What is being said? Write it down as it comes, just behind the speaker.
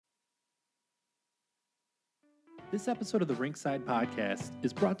This episode of the Rinkside Podcast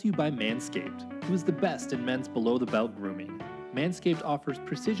is brought to you by Manscaped, who is the best in men's below-the-belt grooming. Manscaped offers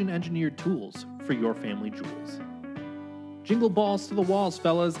precision-engineered tools for your family jewels. Jingle balls to the walls,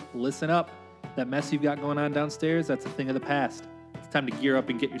 fellas. Listen up. That mess you've got going on downstairs, that's a thing of the past. It's time to gear up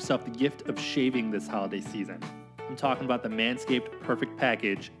and get yourself the gift of shaving this holiday season. I'm talking about the Manscaped Perfect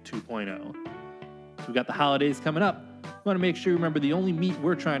Package 2.0. So we've got the holidays coming up. We want to make sure you remember the only meat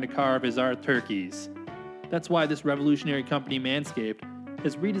we're trying to carve is our turkeys. That's why this revolutionary company, Manscaped,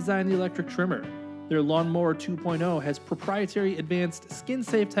 has redesigned the electric trimmer. Their Lawnmower 2.0 has proprietary advanced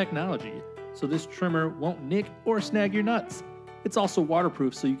skin-safe technology, so this trimmer won't nick or snag your nuts. It's also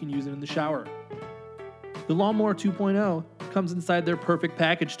waterproof, so you can use it in the shower. The Lawnmower 2.0 comes inside their Perfect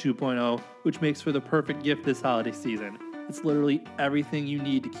Package 2.0, which makes for the perfect gift this holiday season. It's literally everything you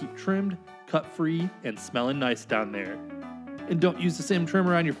need to keep trimmed, cut-free, and smelling nice down there. And don't use the same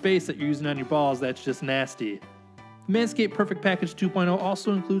trimmer on your face that you're using on your balls, that's just nasty. The Manscaped Perfect Package 2.0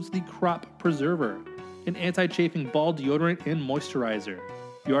 also includes the Crop Preserver, an anti-chafing ball deodorant and moisturizer.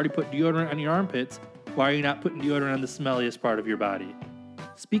 You already put deodorant on your armpits, why are you not putting deodorant on the smelliest part of your body?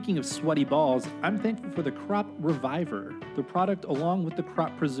 Speaking of sweaty balls, I'm thankful for the Crop Reviver. The product, along with the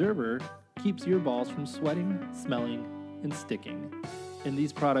Crop Preserver, keeps your balls from sweating, smelling, and sticking. And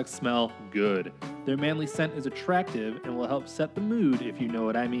these products smell good. Their manly scent is attractive and will help set the mood, if you know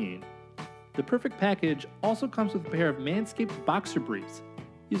what I mean. The Perfect Package also comes with a pair of Manscaped boxer briefs.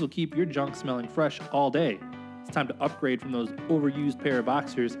 These will keep your junk smelling fresh all day. It's time to upgrade from those overused pair of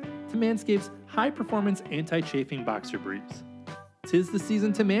boxers to Manscaped's high-performance anti-chafing boxer briefs. 'Tis the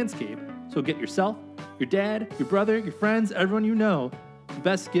season to Manscaped, so get yourself, your dad, your brother, your friends, everyone you know, the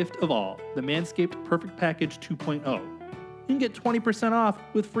best gift of all, the Manscaped Perfect Package 2.0. You can get 20% off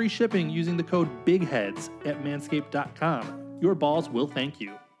with free shipping using the code BIGHEADS at manscaped.com. Your balls will thank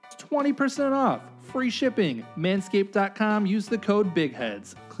you. It's 20% off, free shipping, manscaped.com. Use the code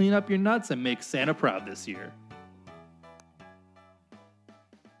BIGHEADS. Clean up your nuts and make Santa proud this year.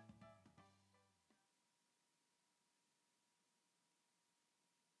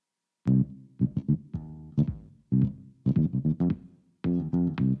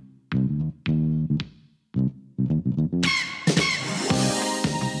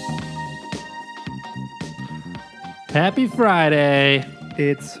 Happy Friday.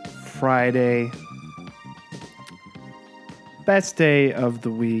 It's Friday. Best day of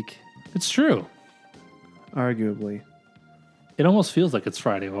the week, It's true. arguably. It almost feels like it's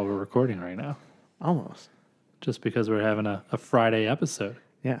Friday while we're recording right now, Almost. just because we're having a Friday episode.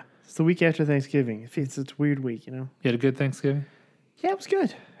 Yeah. It's the week after Thanksgiving. It's a weird week, you know? You had a good Thanksgiving? Yeah, it was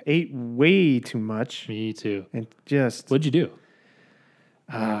good. Ate way too much. Me too. And just, What'd you do?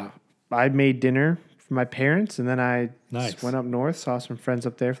 I made dinner for my parents, and then I Nice. just went up north, saw some friends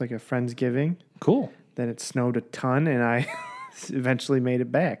up there for like a Friendsgiving. Cool. Then it snowed a ton, and I eventually made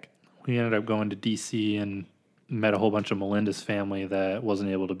it back. We ended up going to D.C. and met a whole bunch of Melinda's family that wasn't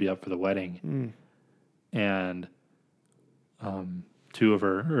able to be up for the wedding. And two of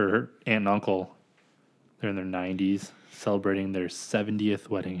her aunt and uncle, they're in their 90s, celebrating their 70th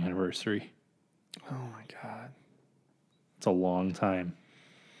wedding anniversary. Oh, my God. It's a long time.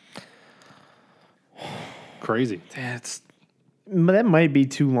 Crazy. That might be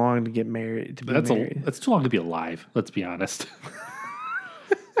too long to get married. That's too long to be alive, let's be honest.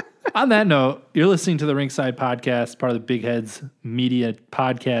 On that note, you're listening to the Rinkside Podcast, part of the Big Heads Media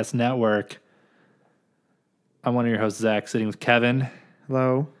Podcast Network. I'm one of your hosts, Zach, sitting with Kevin.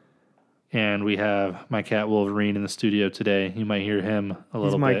 Hello. And we have my cat Wolverine in the studio today. You might hear him a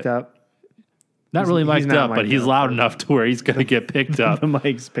little bit. He's mic'd up. Not really he's mic'd not up, but mic'd he's up. loud enough to where he's going to get picked up. The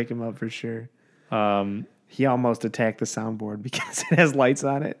mics pick him up for sure. He almost attacked the soundboard because it has lights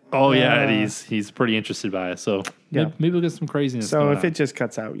on it. Oh, yeah, and he's pretty interested by it. So Yeah. maybe we'll get some craziness So going if on. it just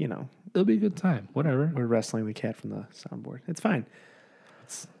cuts out, It'll be a good time. Whatever. we're wrestling the cat from the soundboard. It's fine.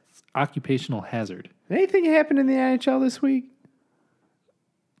 It's occupational hazard. Anything happened in the NHL this week?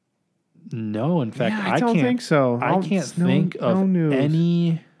 No, in fact, I don't think so. I can't think of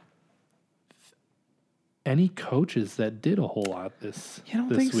any coaches that did a whole lot this. I don't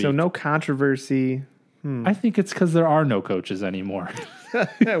this think week. so. No controversy. I think it's because there are no coaches anymore.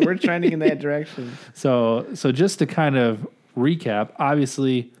 We're trending in that direction. So just to kind of recap,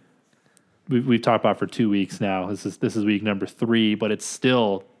 obviously we've talked about it for 2 weeks now. This is week number 3, but it's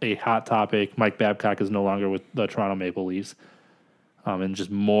still a hot topic. Mike Babcock is no longer with the Toronto Maple Leafs, and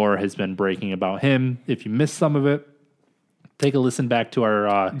just more has been breaking about him. If you missed some of it, take a listen back to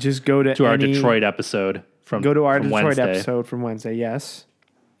our Just go to our Detroit episode from Go to our from Detroit Wednesday. episode from Wednesday, yes,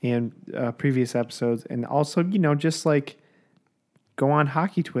 and previous episodes, and also just like go on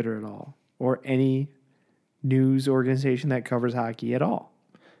hockey Twitter at all or any news organization that covers hockey at all.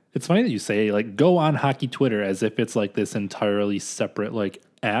 It's funny that you say like go on hockey Twitter as if it's like this entirely separate like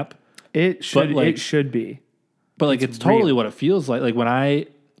app. It should like- it should be. But like it's totally real. what it feels like. Like when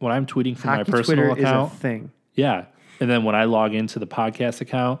I'm tweeting from my Hockey personal Twitter account. is a thing. Yeah. And then when I log into the podcast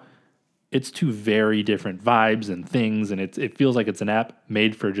account, it's two very different vibes and things. And it feels like it's an app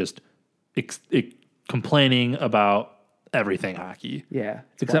made for just complaining about everything hockey. Yeah.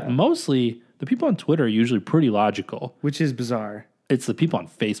 it's Except wild. mostly the people on Twitter are usually pretty logical. Which is bizarre. It's the people on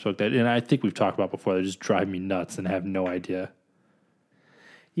Facebook that, and I think we've talked about before, that just drive me nuts and have no idea.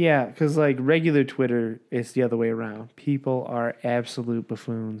 Yeah, because like regular Twitter, it's the other way around. People are absolute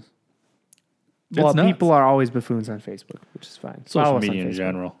buffoons. It's nuts. People are always buffoons on Facebook, which is fine. Social Follow us media on in Facebook.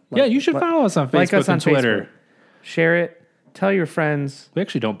 general. Like- yeah, you should like- follow us on Facebook Like us on and Twitter. Facebook. Share it. Tell your friends. We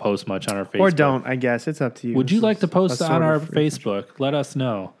actually don't post much on our Facebook. Or don't, I guess. It's up to you. Would you This like is to a post sort on our of- Facebook? Let us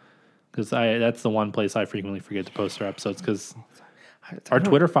know. Because that's the one place I frequently forget to post our episodes because our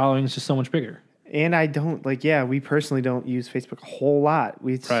Twitter following is just so much bigger. And I don't, we personally don't use Facebook a whole lot.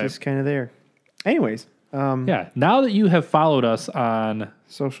 It's Right. just kind of there. Anyways, Yeah. Now that you have followed us on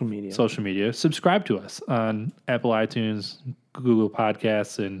social media. social media, subscribe to us on Apple iTunes, Google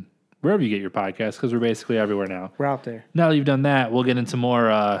Podcasts, and wherever you get your podcasts because we're basically everywhere now. We're out there. Now that you've done that, we'll get into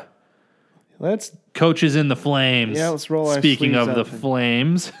more Let's coaches in the flames. Yeah, let's roll our Speaking sleeves of the up and-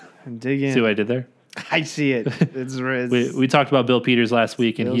 flames, dig in. see what I did there? I see it. It's We talked about Bill Peters last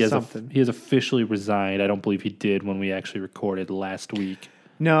week, and Bill he has something. he has officially resigned. I don't believe he did when we actually recorded last week.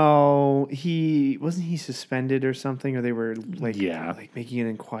 No, he wasn't suspended or something, or they were Yeah. making an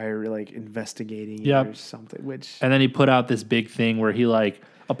inquiry, investigating Yep. or something. Which And then he put out this big thing where he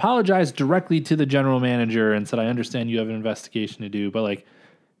apologized directly to the general manager and said, "I understand you have an investigation to do," but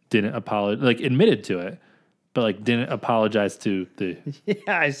didn't apologize, admitted to it, but didn't apologize to the yeah,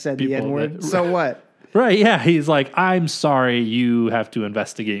 I said the People N word. that- So what? right. Yeah, he's like, "I'm sorry, you have to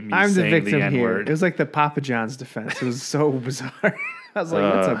investigate me I'm the saying victim the N here. word." It was like the Papa John's defense. It was so bizarre. I was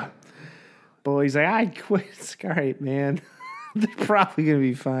like, "What's up?" Boy, he's like, "I quit." It's all right, man. They're probably gonna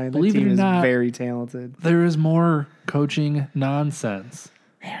be fine. Believe that it team or is not- very talented. There is more coaching nonsense.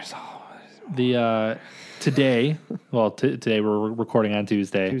 There's always The today, today we're recording on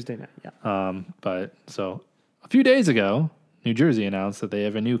Tuesday. Tuesday night. Yeah. But so a few days ago, New Jersey announced that they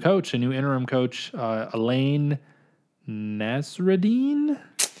have a new coach, a new interim coach, Elaine Nasruddin.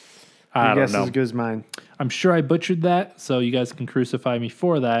 I Your don't guess know. is as good as mine. I'm sure I butchered that, so you guys can crucify me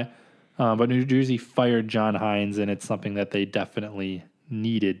for that. But New Jersey fired John Hines, and it's something that they definitely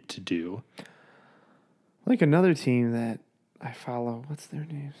needed to do. Like another team that I follow. What's their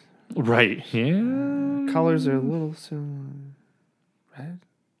names? Right. Yeah. Colors are a little similar. Red?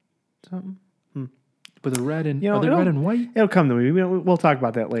 Something? But the red and You know, are they red and white? It'll come to me. We'll talk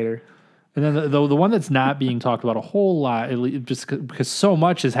about that later. And then the one that's not being talked about a whole lot, just because so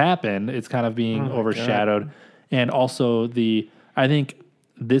much has happened, it's kind of being my overshadowed. And also I think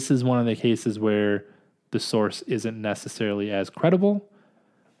this is one of the cases where the source isn't necessarily as credible.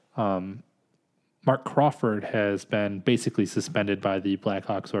 Mark Crawford has been basically suspended by the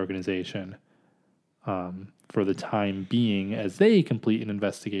Blackhawks organization for the time being as they complete an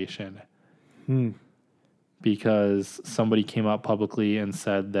investigation. Because somebody came out publicly and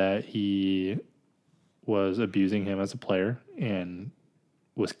said that he was abusing him as a player and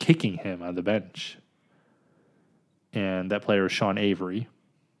was kicking him on the bench. And that player was Sean Avery.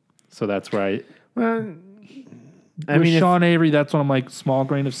 So that's where Well, with Sean Avery, that's when I'm like small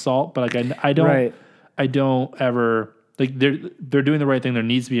grain of salt, but I don't Right. I don't ever they're doing the right thing. There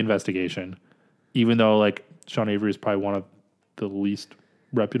needs to be investigation. Even though Sean Avery is probably one of the least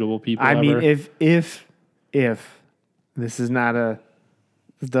reputable people I ever. mean, if this is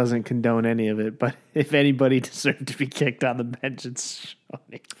this doesn't condone any of it, but if anybody deserved to be kicked on the bench, it's Sean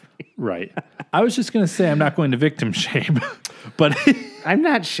Avery. Right. I was just going to say I'm not going to victim shame, but I'm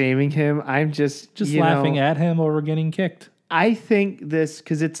not shaming him. I'm just laughing at him over getting kicked. I think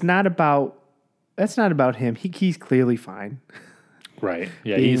because that's not about him. He's clearly fine. Right.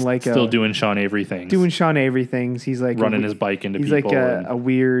 Yeah, Being he's like still a- doing Sean Avery things. Doing Sean Avery things. He's like running his bike into he's people. like and- a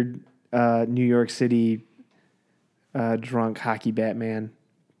weird New York City drunk hockey Batman.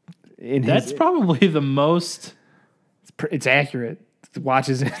 that's probably the most it's accurate. Watch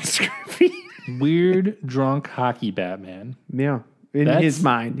his Instagram feed. weird drunk hockey Batman. Yeah. In That's- his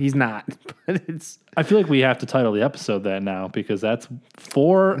mind, he's not. But it's I feel like we have to title the episode that now because that's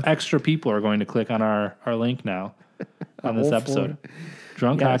 4 extra people are going to click on our link now on this whole episode. 4.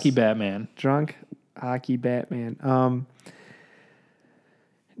 Drunk Yes. hockey Batman. drunk hockey Batman.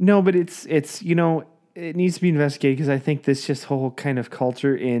 No, but it's it needs to be investigated because I think this just whole kind of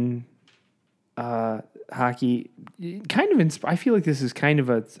culture in hockey, kind of. I feel like this is kind of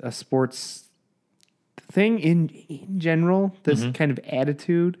a sports thing in general. This kind of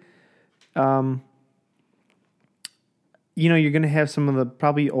attitude. You're going to have some of the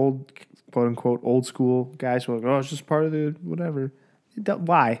probably old, quote unquote, old school guys who are like, oh, it's just part of the whatever.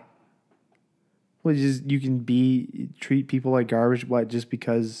 Why? Well, you can treat people like garbage. What? Just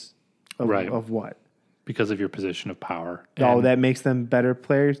because of what? Because of your position of power. That makes them better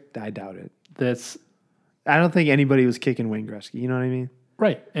players? I doubt it. I don't think anybody was kicking Wayne Gretzky. You know what I mean?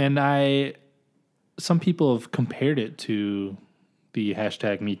 Right. And some people have compared it to the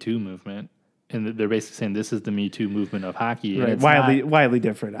hashtag Me Too movement. And they're basically saying this is the Me Too movement of hockey. Right. Widely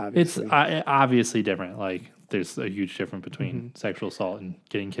different, obviously. It's obviously different. Like, there's a huge difference between sexual assault and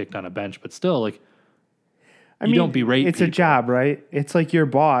getting kicked on a bench. But still, like, don't berate It's people. a job, right? It's like your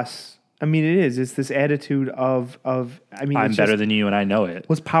boss. I mean, it is. It's this attitude of I'm better than you and I know it.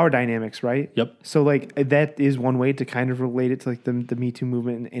 Well, it's power dynamics, right? Yep. So, like, that is one way to kind of relate it to, like, the Me Too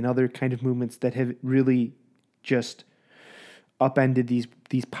movement and other kind of movements that have really just upended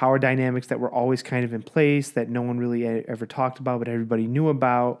these power dynamics that were always kind of in place that no one really ever talked about, but everybody knew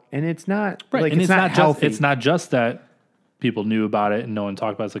about. And it's not right. And it's not healthy. It's not just that people knew about it and no one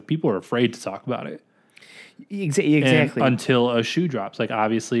talked about it. It's like people are afraid to talk about it. Exactly. And until a shoe drops. Like,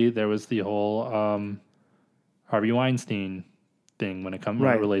 obviously, there was the whole Harvey Weinstein thing when it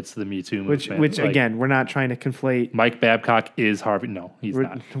relates to the Me Too movement. Which again, we're not trying to conflate. Mike Babcock is Harvey. No, he's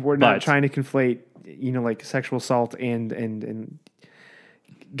not. We're not trying to conflate, like sexual assault and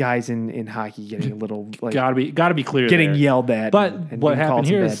guys in hockey getting a little like gotta be clear, getting there. yelled at. But and what happened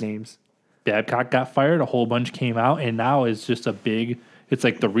here bad is names. Babcock got fired. A whole bunch came out, and now it's just it's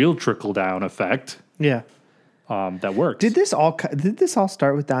like the real trickle down effect. Yeah. That works. Did this all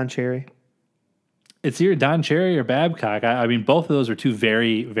start with Don Cherry? It's either Don Cherry or Babcock. I mean, both of those are two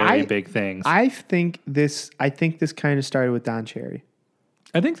very, very big things. I think this kind of started with Don Cherry.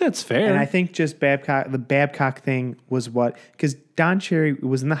 I think that's fair. And I think just the Babcock thing was because Don Cherry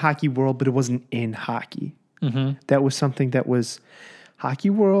was in the hockey world, but it wasn't in hockey. Mm-hmm. That was something that was hockey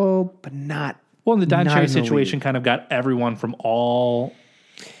world, but not. Well, the Don Cherry situation kind of got everyone from all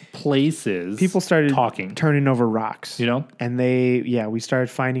places. People started turning over rocks, and we started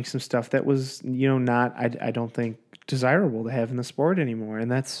finding some stuff that was, not, I don't think desirable to have in the sport anymore.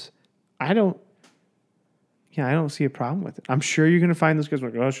 And I don't see a problem with it. I'm sure you're going to find those guys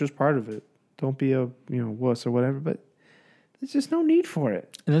like, oh, it's just part of it. Don't be a, wuss or whatever, but there's just no need for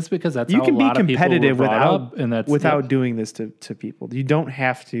it. And that's because that's you how can a lot be competitive of people were brought up, and that's without doing this to people. You don't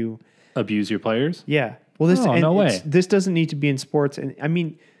have to abuse your players. Yeah. Well, no way. This doesn't need to be in sports. And I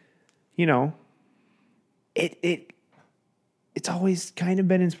mean, it's always kind of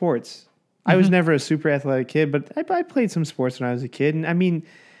been in sports. I was never a super athletic kid, but I played some sports when I was a kid. And I mean,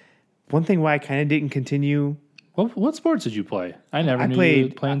 one thing why I kind of didn't continue. What sports did you play? I never knew you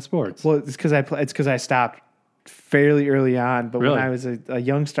were playing sports. Well, it's because I stopped fairly early on. But really? When I was a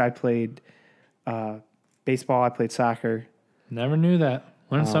youngster, I played baseball. I played soccer. Never knew that.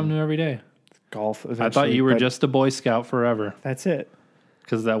 Learn something new every day. Golf. I thought you were just a Boy Scout forever. That's it.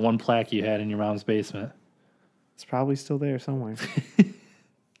 Because of that one plaque you had in your mom's basement. It's probably still there somewhere.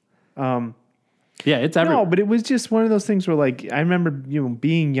 Yeah, it's everywhere. No, but it was just one of those things where, like, I remember,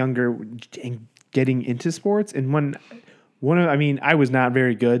 being younger and getting into sports. And I was not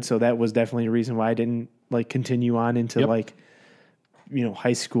very good, so that was definitely a reason why I didn't, like, continue on into,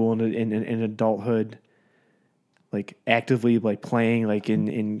 high school and adulthood, like, actively, like, playing, like,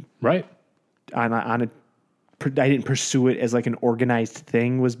 in right. I didn't pursue it as like an organized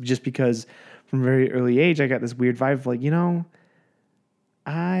thing, was just because from a very early age, I got this weird vibe of like,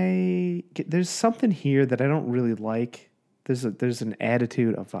 there's something here that I don't really like. There's an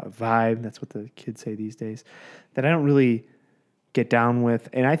attitude of a vibe. That's what the kids say these days, that I don't really get down with.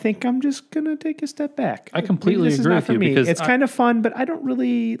 And I think I'm just going to take a step back. I completely agree with you because it's kind of fun, but I don't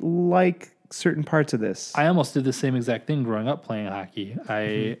really like certain parts of this. I almost did the same exact thing growing up playing hockey.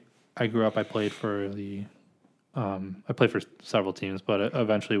 I grew up, I played for several teams, but it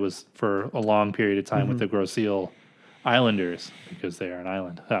eventually was for a long period of time with the Gros Isles Islanders because they are an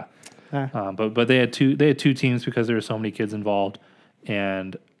island. But they had two teams because there were so many kids involved,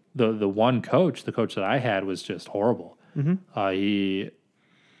 and the one coach, the coach that I had, was just horrible. He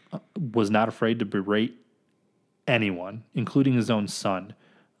was not afraid to berate anyone, including his own son.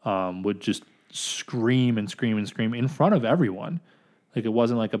 Would just scream and scream and scream in front of everyone. Like, it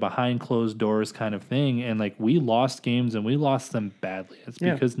wasn't like a behind closed doors kind of thing. And like, we lost games and we lost them badly. It's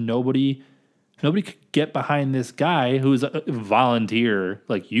because nobody could get behind this guy who's a volunteer,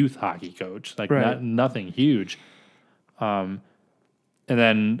 like, youth hockey coach, like nothing huge. And And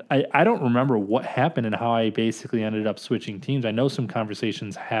then I don't remember what happened and how I basically ended up switching teams. I know some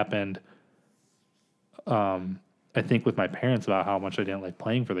conversations happened, I think, with my parents about how much I didn't like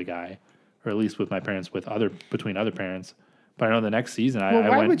playing for the guy, or at least with my parents, between other parents. But I know the next season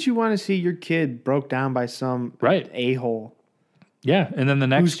why would you want to see your kid broke down by some a-hole? Yeah, and then the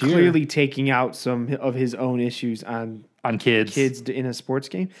next who's clearly taking out some of his own issues on kids in a sports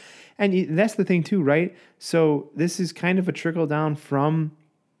game. And that's the thing too, right? So this is kind of a trickle down from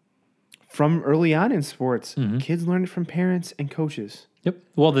early on in sports. Mm-hmm. Kids learn it from parents and coaches. Yep.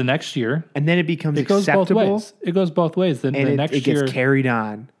 Well, the next year, and then it becomes acceptable. It goes both ways. Then the next year, it gets carried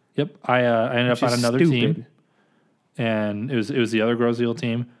on. Yep. I ended up on another team, and it was the other Groseal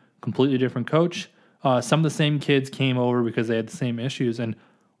team. Completely different coach. Some of the same kids came over because they had the same issues, and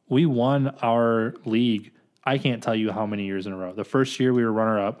we won our league. I can't tell you how many years in a row. The first year we were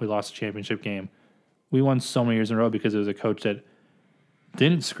runner-up. We lost a championship game. We won so many years in a row because it was a coach that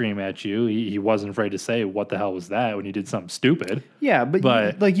didn't scream at you. He wasn't afraid to say, what the hell was that, when you did something stupid. Yeah,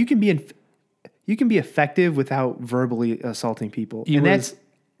 but like you can be effective without verbally assaulting people. And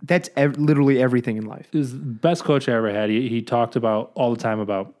that's literally everything in life. He was the best coach I ever had. He talked about all the time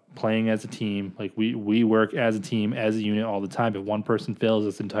about playing as a team. Like we work as a team, as a unit all the time. If one person fails,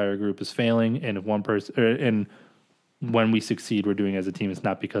 this entire group is failing. And if one person, and when we succeed, we're doing it as a team. It's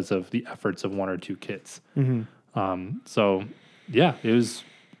not because of the efforts of one or two kids. Mm-hmm. So yeah, it was.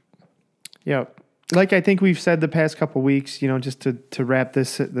 Yeah. Like I think we've said the past couple of weeks, just to wrap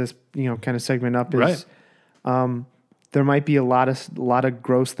this kind of segment up is, right. There might be a lot of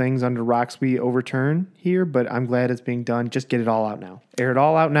gross things under rocks we overturn here, but I'm glad it's being done. Just get it all out now. Air it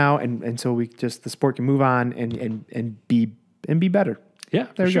all out now, and so the sport can move on and be better. Yeah,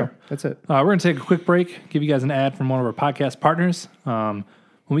 there you go. That's it. We're going to take a quick break, give you guys an ad from one of our podcast partners. When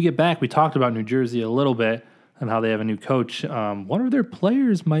we get back, we talked about New Jersey a little bit and how they have a new coach. One of their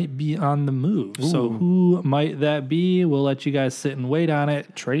players might be on the move. Ooh. So who might that be? We'll let you guys sit and wait on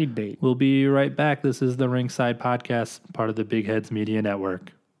it. Trade bait. We'll be right back. This is the Ringside Podcast, part of the Big Heads Media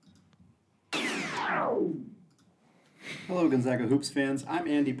Network. Hello, Gonzaga Hoops fans. I'm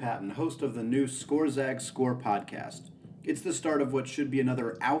Andy Patton, host of the new Score Zag Score podcast. It's the start of what should be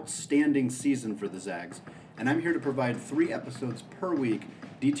another outstanding season for the Zags, and I'm here to provide 3 episodes per week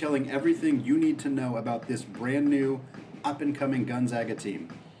detailing everything you need to know about this brand new, up-and-coming Gonzaga team.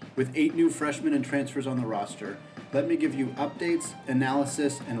 With 8 new freshmen and transfers on the roster, let me give you updates,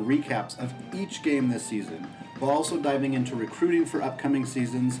 analysis, and recaps of each game this season, while also diving into recruiting for upcoming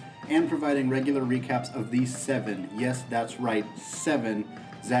seasons and providing regular recaps of the 7, yes, that's right, 7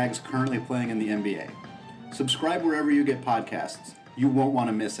 Zags currently playing in the NBA. Subscribe wherever you get podcasts. You won't want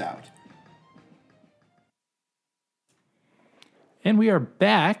to miss out. And we are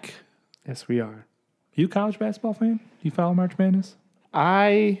back. Yes, we are. You a college basketball fan? Do you follow March Madness?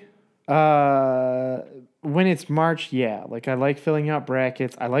 When it's March, yeah. Like, I like filling out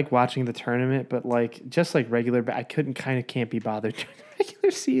brackets. I like watching the tournament, but just regular, I can't be bothered during the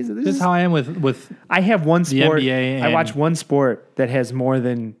regular season. This is how I am with I have one sport. The NBA. I watch one sport that has more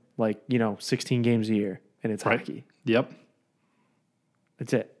than 16 games a year, and it's hockey. Yep.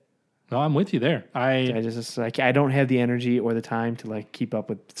 That's it. No, I'm with you there. I don't have the energy or the time to keep up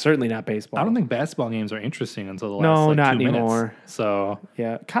with. Certainly not baseball. I don't think basketball games are interesting until the last not 2 anymore. minutes. So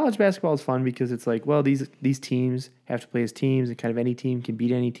yeah, college basketball is fun because it's these teams have to play as teams, and kind of any team can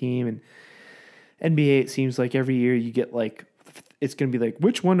beat any team. And NBA, it seems like every year you get it's going to be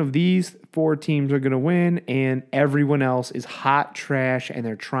which one of these 4 teams are going to win, and everyone else is hot trash, and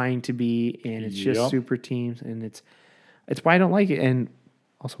they're trying to be, and it's just super teams, and it's why I don't like it. And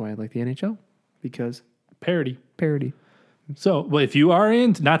also why I like the NHL, because parity. So, well, if you are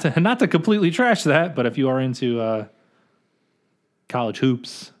into not to completely trash that, but if you are into college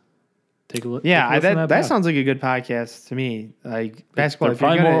hoops, take a look. Yeah, that sounds like a good podcast to me. Basketball. They're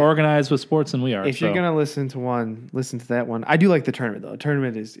probably more organized with sports than we are. If you're gonna listen to that one. I do like the tournament though. The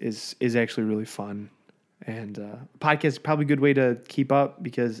tournament is actually really fun, and podcast is probably a good way to keep up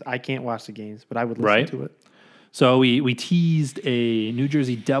because I can't watch the games, but I would listen to it. So we teased a New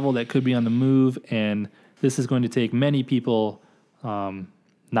Jersey Devil that could be on the move, and this is going to take many people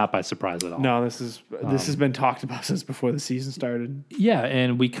not by surprise at all. No, this has been talked about since before the season started. Yeah,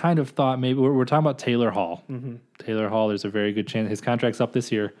 and we kind of thought maybe we're talking about Taylor Hall. Mm-hmm. Taylor Hall, there's a very good chance his contract's up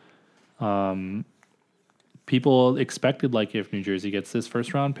this year. People expected if New Jersey gets this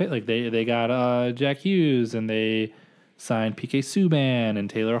first round pick, they got Jack Hughes and they signed PK Subban and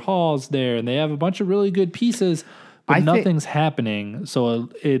Taylor Hall's there, and they have a bunch of really good pieces, but nothing's happening. So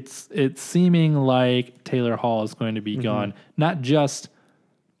it's seeming like Taylor Hall is going to be gone, not just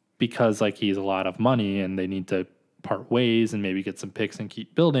because he's a lot of money and they need to part ways and maybe get some picks and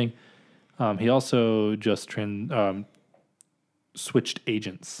keep building. He also just switched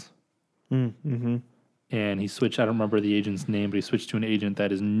agents. Mm-hmm. And he switched, I don't remember the agent's name, but he switched to an agent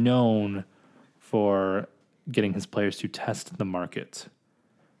that is known for getting his players to test the market.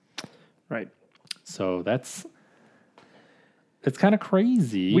 Right. So it's kind of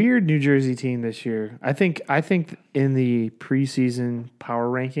crazy. Weird New Jersey team this year. I think in the preseason power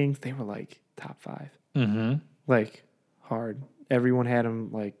rankings, they were like top 5. Mm-hmm. Like hard. Everyone had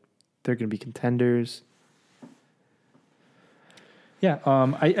them like they're going to be contenders. Yeah.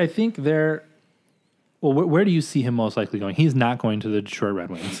 I think they're. Well, where do you see him most likely going? He's not going to the Detroit Red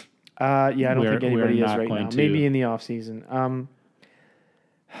Wings. I don't think anybody is right now. Maybe in the offseason.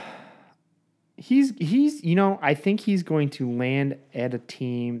 He's I think he's going to land at a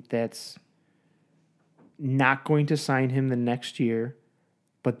team that's not going to sign him the next year,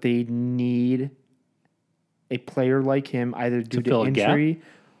 but they need a player like him either due to injury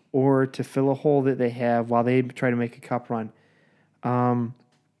or to fill a hole that they have while they try to make a cup run.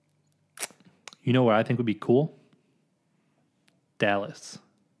 You know what I think would be cool? Dallas.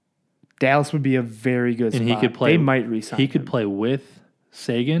 Dallas would be a very good spot. And he could play. They might resign him. He could play with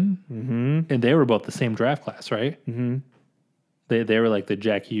Sagan, and they were both the same draft class, right? Mm-hmm. They were like the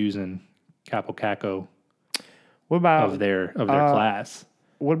Jack Hughes and Capo Caco of their class.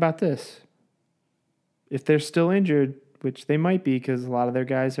 What about this? If they're still injured, which they might be because a lot of their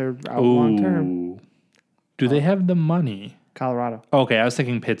guys are out long term. Do they have the money? Colorado. Okay, I was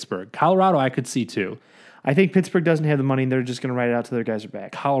thinking Pittsburgh. Colorado, I could see too. I think Pittsburgh doesn't have the money, and they're just going to ride it out till their guys are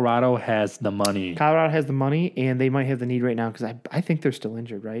back. Colorado has the money. Colorado has the money, and they might have the need right now because I think they're still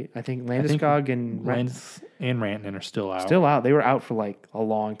injured, right? I think Landeskog and Rantanen are still out. Still out. They were out for like a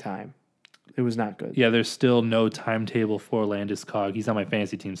long time. It was not good. Yeah, there's still no timetable for Landeskog. He's on my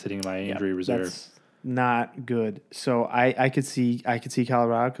fantasy team sitting in my injury reserve. That's not good. So I could see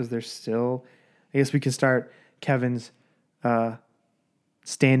Colorado because they're still. I guess we can start Kevin's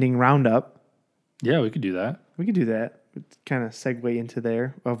standing roundup. Yeah, we could do that. We could do that. Kind of segue into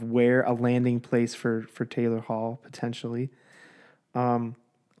there of where a landing place for Taylor Hall potentially. I've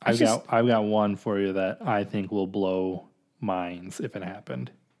got one for you that I think will blow minds if it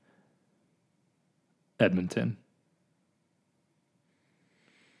happened. Edmonton.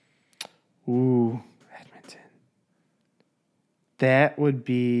 Ooh, Edmonton. That would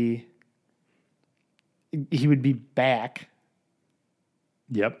be. He would be back.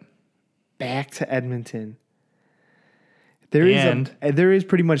 Yep. Back to Edmonton. There is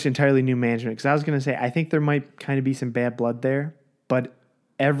pretty much entirely new management because I was going to say I think there might kind of be some bad blood there, but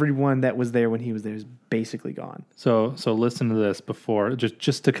everyone that was there when he was there is basically gone. So listen to this before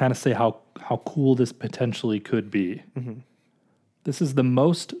just to kind of say how cool this potentially could be. Mm-hmm. This is the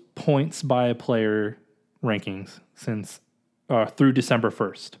most points by a player rankings since through December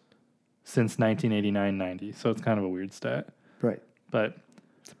 1st since 1989-90. So it's kind of a weird stat, right? But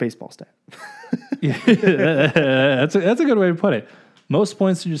it's a baseball stat. Yeah, that's a good way to put it. Most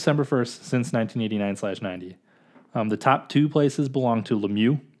points through December 1st since 1989/90. The top 2 places belong to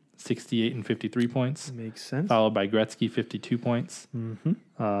Lemieux, 68 and 53 points. Makes sense. Followed by Gretzky, 52 points. Mm-hmm.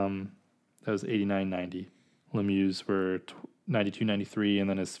 That was 89-90. Lemieux's were 92-93, and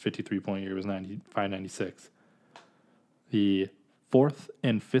then his 53-point year was 95-96. The 4th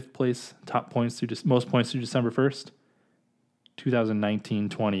and 5th place top points through most points through December 1st,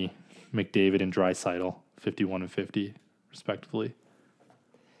 2019-20. McDavid and Draisaitl, 51 and 50, respectively.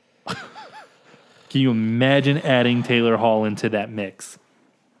 Can you imagine adding Taylor Hall into that mix?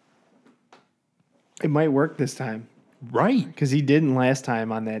 It might work this time, right? Because he didn't last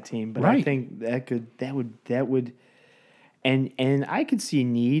time on that team. But right. I think that would, and I could see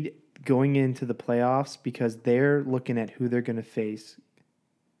need going into the playoffs because they're looking at who they're going to face.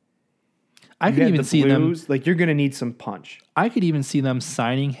 I could even see them like you're going to need some punch. I could even see them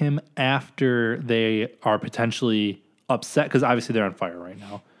signing him after they are potentially upset because obviously they're on fire right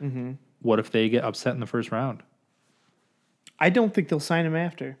now. Mm-hmm. What if they get upset in the first round? I don't think they'll sign him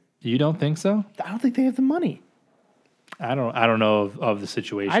after. You don't think so? I don't think they have the money. I don't know of the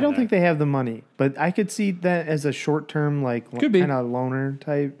situation. I don't think they have the money, but I could see that as a short term, like kind of loner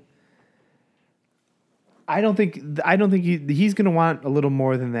type. I don't think he's going to want a little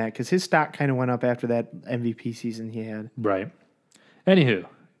more than that because his stock kind of went up after that MVP season he had. Right. Anywho,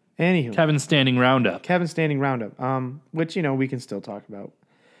 Kevin's standing roundup. Which we can still talk about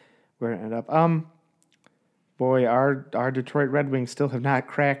where it ended up. Boy, our Detroit Red Wings still have not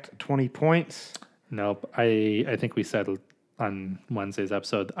cracked 20 points. Nope. I think we said on Wednesday's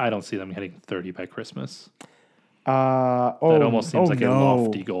episode, I don't see them hitting 30 by Christmas. That almost seems like a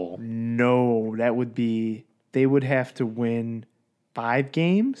lofty goal. No, that would be they would have to win 5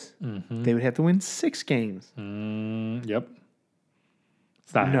 games. Mm-hmm. They would have to win 6 games. Yep.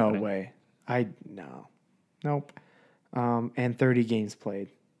 It's not No happening. way. Nope. And 30 games played,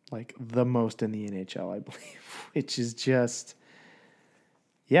 like the most in the NHL, I believe, which is just,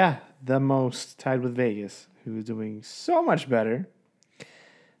 the most, tied with Vegas, who is doing so much better.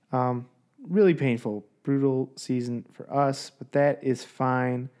 Really painful, brutal season for us, but that is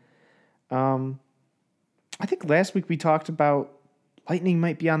fine. I think last week we talked about Lightning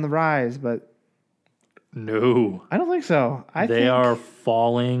might be on the rise, but no, I don't think so. They are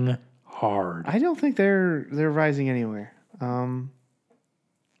falling hard. I don't think they're rising anywhere.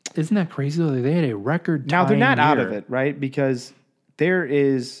 Isn't that crazy? They had a record time. Now they're not year. out of it, right? Because there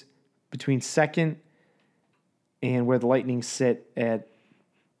is between second and where the Lightning sit at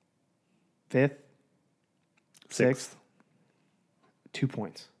 5th, 6th, 2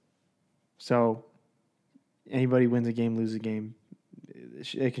 points. So anybody wins a game, loses a game,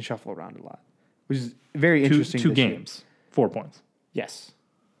 they can shuffle around a lot, which is very interesting. Two games, 4 points. Yes.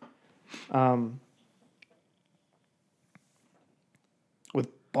 With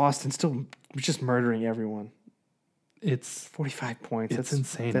Boston still just murdering everyone. It's 45 points. That's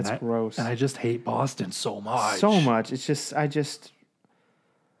insane. That's gross. And I just hate Boston so much. So much. It's just, I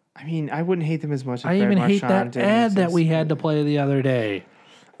wouldn't hate them as much as I even hate that ad that we had to play the other day.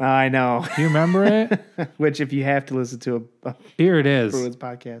 I know. Do you remember it? Which, if you have to listen to a Here it is. Bruins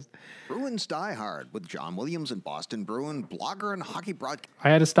podcast. Bruins Die Hard with John Williams and Boston Bruin, blogger and hockey broadcaster. I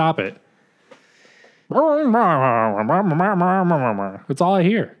had to stop it. That's all I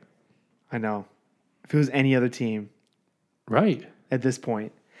hear. I know. If it was any other team. Right. At this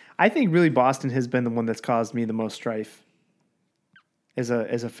point. I think really Boston has been the one that's caused me the most strife as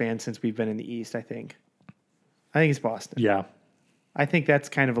a fan since we've been in the East, I think. I think it's Boston. Yeah. I think that's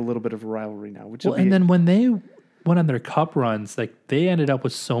kind of a little bit of a rivalry now. And then when they went on their cup runs, like they ended up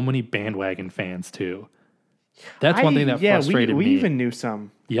with so many bandwagon fans too. That's one thing that frustrated me. We even knew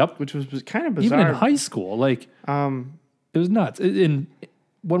some. Yep. Which was kind of bizarre. Even in high school, like it was nuts.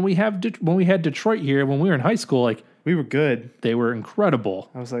 When we had Detroit here, when we were in high school, like we were good. They were incredible.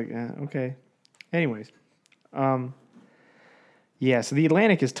 I was like, okay. Anyways, so the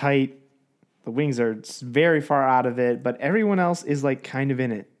Atlantic is tight. The Wings are very far out of it, but everyone else is like kind of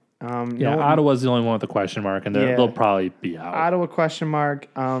in it. Ottawa's the only one with a question mark, and they'll probably be out. Ottawa question mark.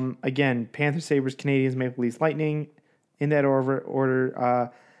 Again, Panthers, Sabres, Canadiens, Maple Leafs, Lightning, in that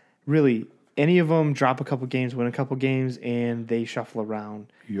order. Really, any of them drop a couple games, win a couple games, and they shuffle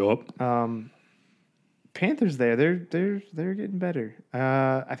around. Yup. Panthers they're getting better.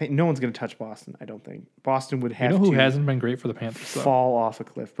 I think no one's going to touch Boston. I don't think Boston would have. You know who hasn't been great for the Panthers? Fall off a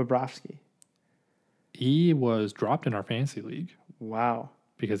cliff. Bobrovsky. He was dropped in our fantasy league. Wow.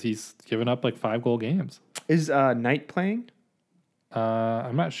 Because he's given up like 5-goal games. Is Knight playing?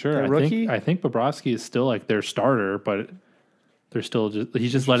 I'm not sure. Rookie? I think Bobrovsky is still like their starter, but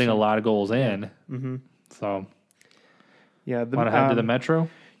he's just letting a lot of goals in. Mm-hmm. So yeah, want to head to the Metro?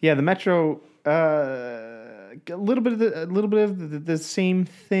 Yeah, the Metro. A little bit of the same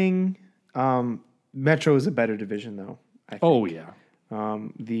thing. Metro is a better division, though. I think. Oh yeah.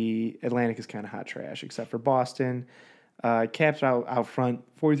 The Atlantic is kind of hot trash, except for Boston. Caps out front,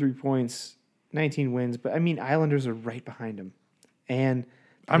 43 points, 19 wins. But I mean, Islanders are right behind them, and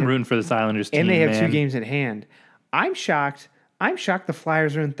I'm rooting for this Islanders team. And they have 2 games at hand. I'm shocked. The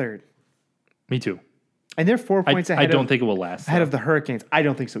Flyers are in 3rd. Me too. And they're 4 points ahead. I don't think it will last ahead of the Hurricanes. I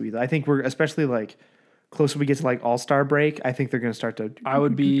don't think so either. I think we're especially like closer we get to like All-Star break. I think they're going to start to. I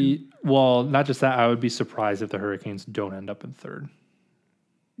would be not just that. I would be surprised if the Hurricanes don't end up in 3rd.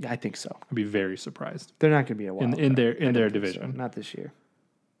 I think so. I'd be very surprised. They're not going to be a wild in their division. So. Not this year.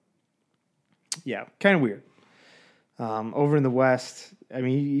 Yeah, kind of weird. Over in the West, I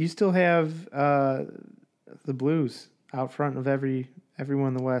mean, you still have the Blues out front of everyone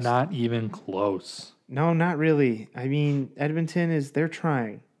in the West. Not even close. No, not really. I mean, Edmonton they're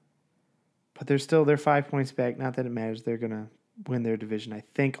trying, but they're 5 points back. Not that it matters. They're going to win their division, I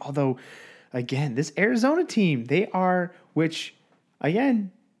think. Although, again, this Arizona team,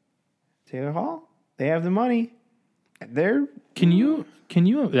 again, Taylor Hall, they have the money. Can you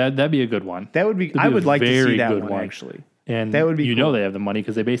that'd be a good one. That would be. I would like to see that one actually. And that would be. Cool. They have the money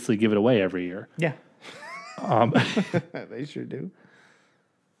because they basically give it away every year. Yeah. They sure do.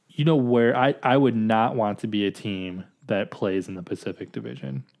 You know where I would not want to be a team that plays in the Pacific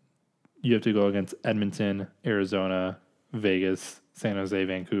Division. You have to go against Edmonton, Arizona, Vegas, San Jose,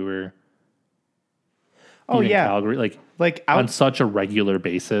 Vancouver. Oh yeah, Calgary, on such a regular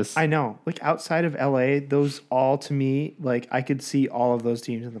basis. I know, like outside of LA, those all to me, like I could see all of those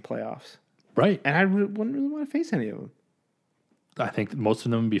teams in the playoffs. Right. And I wouldn't really want to face any of them. I think most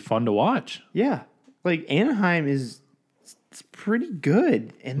of them would be fun to watch. Yeah. Like Anaheim it's pretty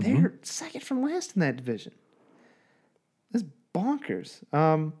good, and they're second from last in that division. That's bonkers.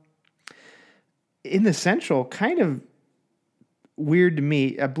 In the Central, kind of weird to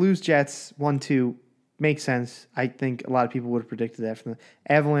me. Blues Jets 1-2 makes sense. I think a lot of people would have predicted that from the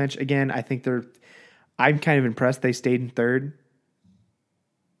Avalanche. Again, I think I'm kind of impressed they stayed in third,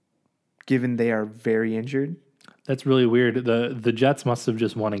 given they are very injured. That's really weird. The Jets must have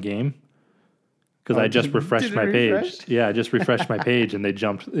just won a game because I just refreshed my page. Yeah, I just refreshed my page and they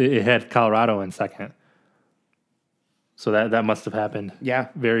jumped. It had Colorado in second. So that must have happened. Yeah,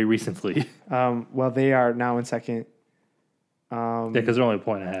 very recently. Well, they are now in second. Yeah, because they're only a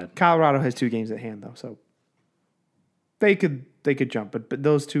point ahead. Colorado has 2 games at hand though, so they could jump. But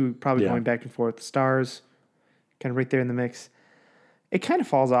those two probably going back and forth. The Stars, kind of right there in the mix. It kind of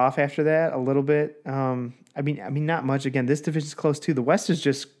falls off after that a little bit. I mean, not much. Again, this division's close too. The West is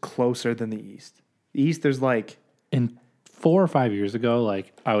just closer than the East. The East, there's like in 4 or 5 years ago,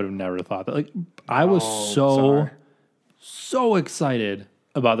 like I would have never thought that. Like I was so excited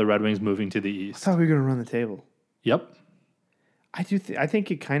about the Red Wings moving to the East. I thought we were going to run the table. Yep. I do. I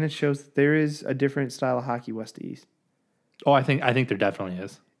think it kind of shows that there is a different style of hockey West to East. Oh, I think there definitely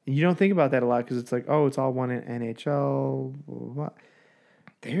is. And you don't think about that a lot because it's like, oh, it's all one NHL. Blah, blah, blah.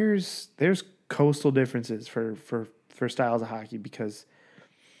 There's coastal differences for styles of hockey because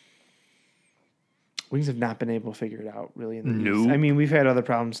Wings have not been able to figure it out really in the East. I mean, we've had other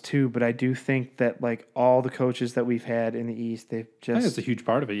problems too, but I do think that like all the coaches that we've had in the East, they've just... I think it's a huge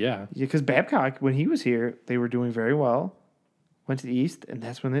part of it, yeah. Yeah, because Babcock, when he was here, they were doing very well, went to the East, and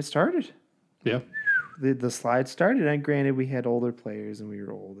that's when it started. Yeah. The slide started, and granted, we had older players, and we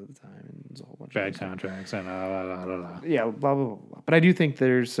were old at the time, and it was a whole bunch bad contracts, and yeah, blah, blah, blah, blah. But I do think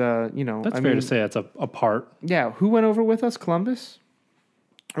there's, That's fair to say that's a part. Yeah, who went over with us, Columbus?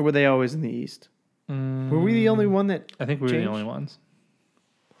 Or were they always in the East? Were we the only one that I think we were the only ones.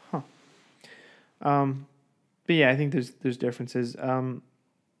 Huh. But yeah, I think there's differences. I'm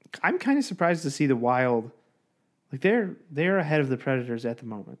kind of surprised to see the Wild. Like they're ahead of the Predators at the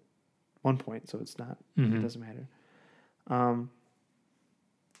moment. 1 point, so it's not. It doesn't matter.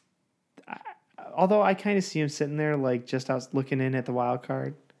 Although I kind of see them sitting there like just out looking in at the wild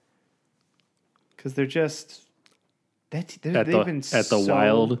card. Because they're just... At the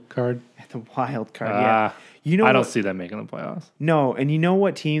wild card? At the wild card, yeah. I don't see them making the playoffs. No, and you know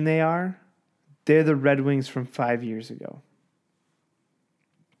what team they are? They're the Red Wings from 5 years ago.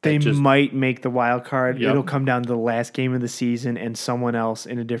 They might make the wild card. Yep. It'll come down to the last game of the season, and someone else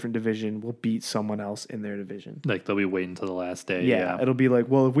in a different division will beat someone else in their division. Like they'll be waiting until the last day. Yeah, it'll be like,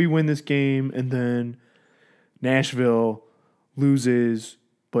 well, if we win this game and then Nashville loses,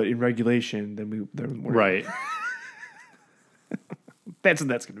 but in regulation, then they're right. That's what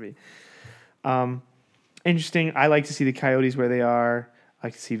that's going to be. Interesting. I like to see the Coyotes where they are. I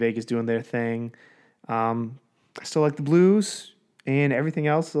like to see Vegas doing their thing. I still like the Blues and everything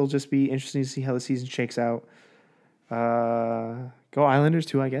else. It'll just be interesting to see how the season shakes out. Go Islanders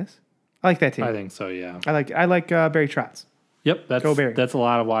too, I guess. I like that team. I think so, yeah. I like Barry Trotz. Yep, that's a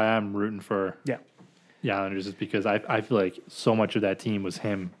lot of why I'm rooting for the Islanders is because I feel like so much of that team was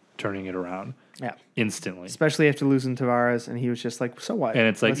him turning it around. Yeah. Instantly. Especially after losing Tavares, and he was just like, so what? And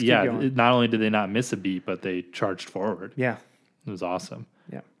it's like, not only did they not miss a beat, but they charged forward. Yeah. It was awesome.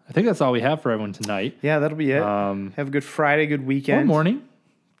 Yeah. I think that's all we have for everyone tonight. Yeah, that'll be it. Have a good Friday, good weekend. Or morning.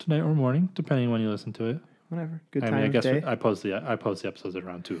 Tonight or morning, depending when you listen to it. Whatever. Good time of day. I post the episodes at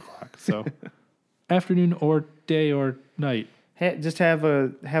around 2 o'clock. So afternoon or day or night. Just have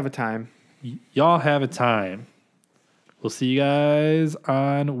a time. Y'all have a time. We'll see you guys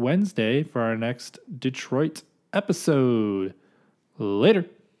on Wednesday for our next Detroit episode. Later.